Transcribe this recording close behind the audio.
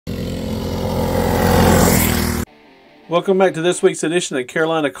Welcome back to this week's edition of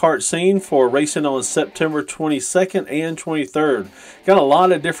Carolina Kart Scene for racing on September 22nd and 23rd. Got a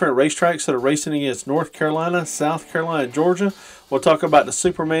lot of different racetracks that are racing against North Carolina, South Carolina, Georgia. We'll talk about the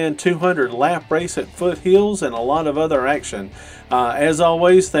Superman 200 lap race at Foothills and a lot of other action. As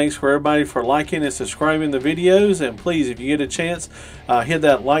always, thanks for everybody for liking and subscribing the videos. And please, if you get a chance, hit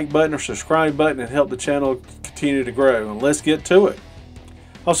that like button or subscribe button and help the channel continue to grow. And let's get to it.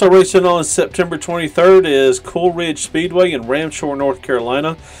 Also racing on September 23rd is Cool Ridge Speedway in Ramshore, North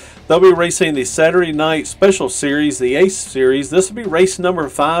Carolina. They'll be racing the Saturday Night Special Series, the Ace Series. This will be race number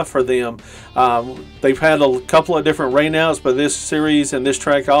 5 for them. They've had a couple of different rainouts, but this series and this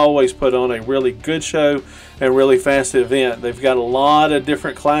track always put on a really good show and really fast event. They've got a lot of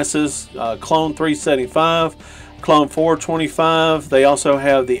different classes, Clone 375, Clone 425. They also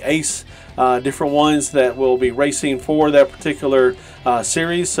have the Ace different ones that will be racing for that particular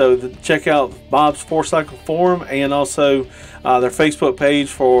series. So check out Bob's 4Cycle Forum and also their Facebook page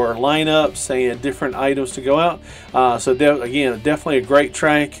for lineups and different items to go out. Again, definitely a great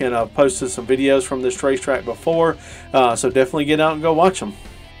track, and I've posted some videos from this racetrack before, so definitely get out and go watch them.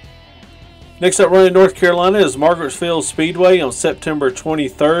 Next up, running North Carolina is Margarettsville Speedway on September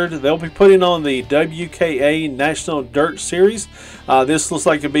 23rd. They'll be putting on the WKA National Dirt Series. This looks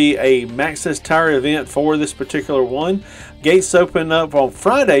like it'll be a Maxxis tire event for this particular one. Gates open up on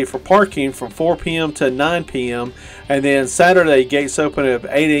Friday for parking from 4 p.m. to 9 p.m. And then Saturday, gates open at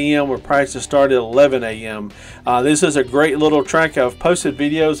 8 a.m. with practice start at 11 a.m. This is a great little track. I've posted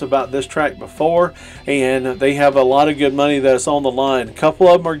videos about this track before, and they have a lot of good money that's on the line. A couple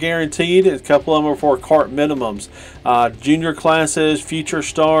of them are guaranteed, and a couple of them are for kart minimums. Junior classes, future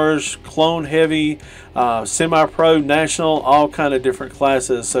stars, clone heavy, semi-pro, national, all kind of different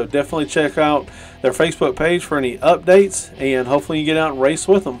classes. So definitely check out their Facebook page for any updates, and hopefully you get out and race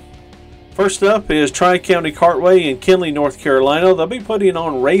with them. First up is Tri-County Kartway in Kenly, North Carolina. They'll be putting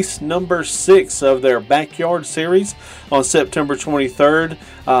on race number 6 of their Backyard Series on September 23rd.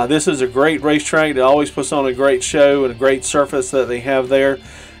 This is a great racetrack that always puts on a great show and a great surface that they have there.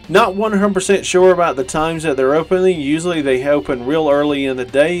 Not 100% sure about the times that they're opening. Usually they open real early in the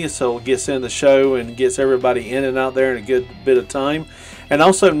day, so it gets in the show and gets everybody in and out there in a good bit of time. And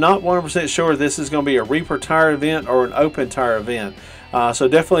also not 100% sure if this is going to be a Reaper tire event or an open tire event. So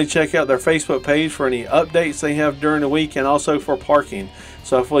definitely check out their Facebook page for any updates they have during the week, and also for parking.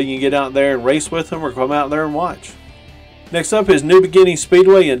 So hopefully you can get out there and race with them or come out there and watch. Next up is New Beginning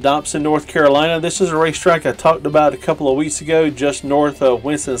Speedway in Dobson, North Carolina. This is a racetrack I talked about a couple of weeks ago, just north of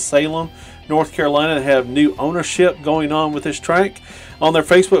Winston-Salem, North Carolina. They have new ownership going on with this track. On their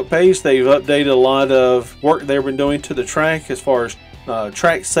Facebook page, they've updated a lot of work they've been doing to the track as far as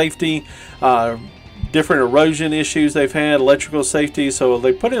track safety, different erosion issues they've had, electrical safety. So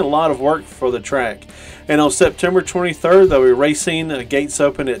they put in a lot of work for the track. And on September 23rd, they'll be racing. Gates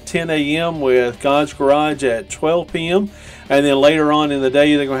open at 10 a.m. with God's Garage at 12 p.m. And then later on in the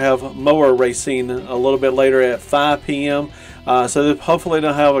day, they're going to have mower racing a little bit later at 5 p.m. So hopefully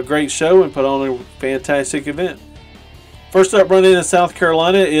they'll have a great show and put on a fantastic event. First up, running in South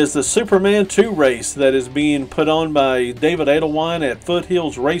Carolina is the Superman 2 race that is being put on by David Edelwine at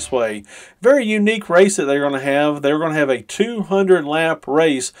Foothills Raceway. Very unique race that they're going to have. They're going to have a 200 lap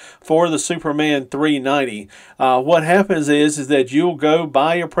race for the Superman 390. What happens is that you'll go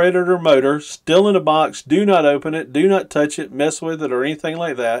buy a Predator motor, still in a box, do not open it, do not touch it, mess with it, or anything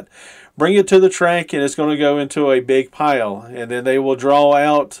like that. Bring it to the track, and it's going to go into a big pile, and then they will draw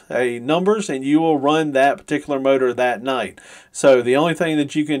out numbers, and you will run that particular motor that night. So the only thing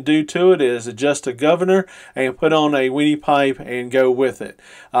that you can do to it is adjust a governor and put on a weenie pipe and go with it.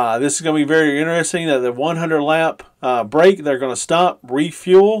 This is going to be very interesting. At the 100 lap break, they're going to stop,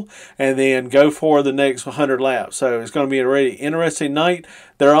 refuel, and then go for the next 100 laps. So it's going to be a really interesting night.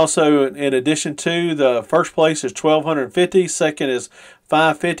 They're also, in addition to, the first place is $1,250, second is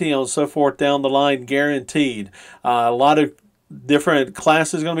 $550, and so forth down the line, guaranteed. A lot of different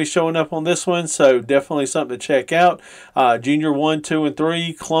classes going to be showing up on this one, so definitely something to check out. Junior 1, 2, and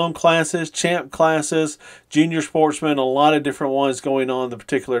 3, clone classes, champ classes, junior sportsman, a lot of different ones going on the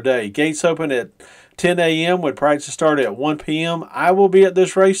particular day. Gates open at 10 a.m. with practice start at 1 p.m. I will be at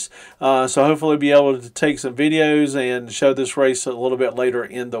this race, so hopefully be able to take some videos and show this race a little bit later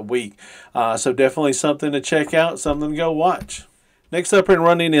in the week. So definitely something to check out, something to go watch. Next up and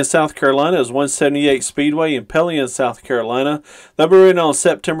running in South Carolina is 178 Speedway in Pellion, South Carolina. They'll be running on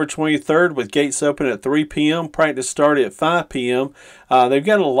September 23rd with gates open at 3 p.m. Practice start at 5 p.m. They've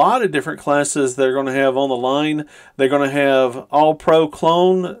got a lot of different classes they're going to have on the line. They're going to have All-Pro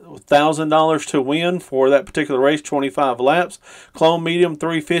Clone, $1,000 to win for that particular race, 25 laps. Clone Medium,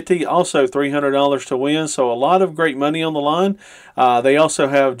 $350, also $300 to win. So a lot of great money on the line. They also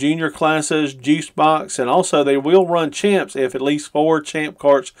have junior classes, juice box, and also they will run champs if at least 4 champ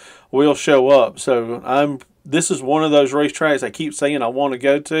carts will show up. So this is one of those racetracks I keep saying I want to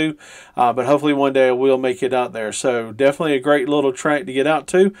go to, but hopefully one day I will make it out there. So definitely a great little track to get out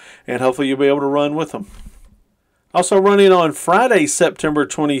to, and hopefully you'll be able to run with them. Also running on Friday, September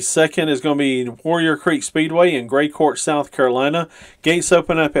 22nd is going to be Warrior Creek Speedway in Gray Court, South Carolina. Gates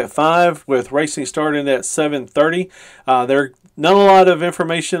open up at 5 with racing starting at 7:30. There's not a lot of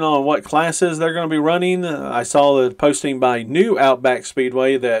information on what classes they're going to be running. I saw the posting by New Outback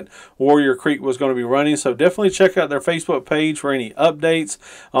Speedway that Warrior Creek was going to be running. So definitely check out their Facebook page for any updates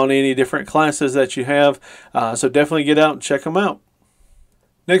on any different classes that you have. So definitely get out and check them out.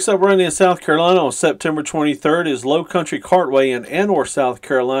 Next up running in South Carolina on September 23rd is Low Country Kartway in Anor, South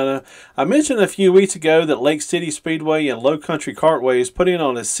Carolina. I mentioned a few weeks ago that Lake City Speedway and Low Country Kartway is putting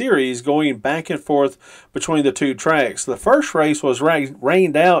on a series going back and forth between the two tracks. The first race was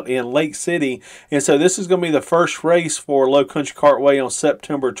rained out in Lake City, and so this is going to be the first race for Low Country Kartway on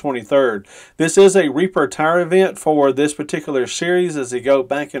September 23rd. This is a Reaper tire event for this particular series as they go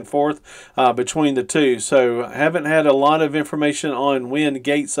back and forth between the two. So I haven't had a lot of information on when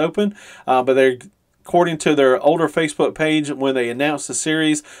gates open, but they're, according to their older Facebook page, when they announced the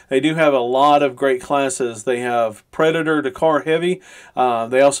series, they do have a lot of great classes. They have Predator to Car Heavy.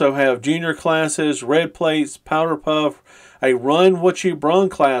 They also have junior classes, red plates, powder puff, a Run What You Brung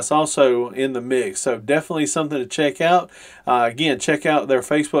class also in the mix. So definitely something to check out. Again, check out their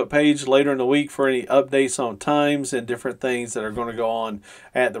Facebook page later in the week for any updates on times and different things that are going to go on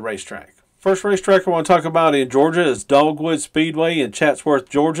at the racetrack. First racetrack I want to talk about in Georgia is Dogwood Speedway in Chatsworth,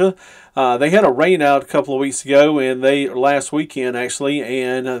 Georgia. They had a rain out a couple of weeks ago, and last weekend actually,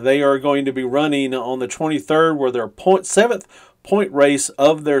 and they are going to be running on the 23rd, where their 7th point race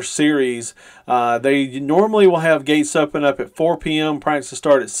of their series. They normally will have gates open up at 4 p.m. Practice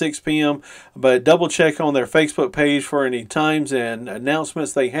start at 6 p.m. But double check on their Facebook page for any times and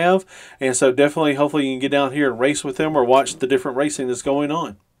announcements they have. And so definitely, hopefully you can get down here and race with them or watch the different racing that's going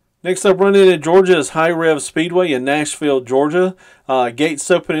on. Next up running in Georgia is High Rev Speedway in Nashville, Georgia. Gates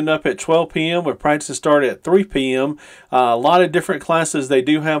opening up at 12 p.m. with practice start at 3 p.m. A lot of different classes they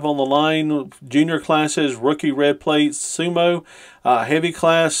do have on the line. Junior classes, rookie red plates, sumo, heavy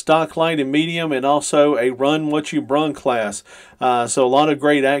class, stock light and medium, and also a Run What You Brung class. So a lot of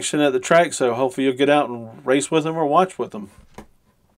great action at the track, so hopefully you'll get out and race with them or watch with them.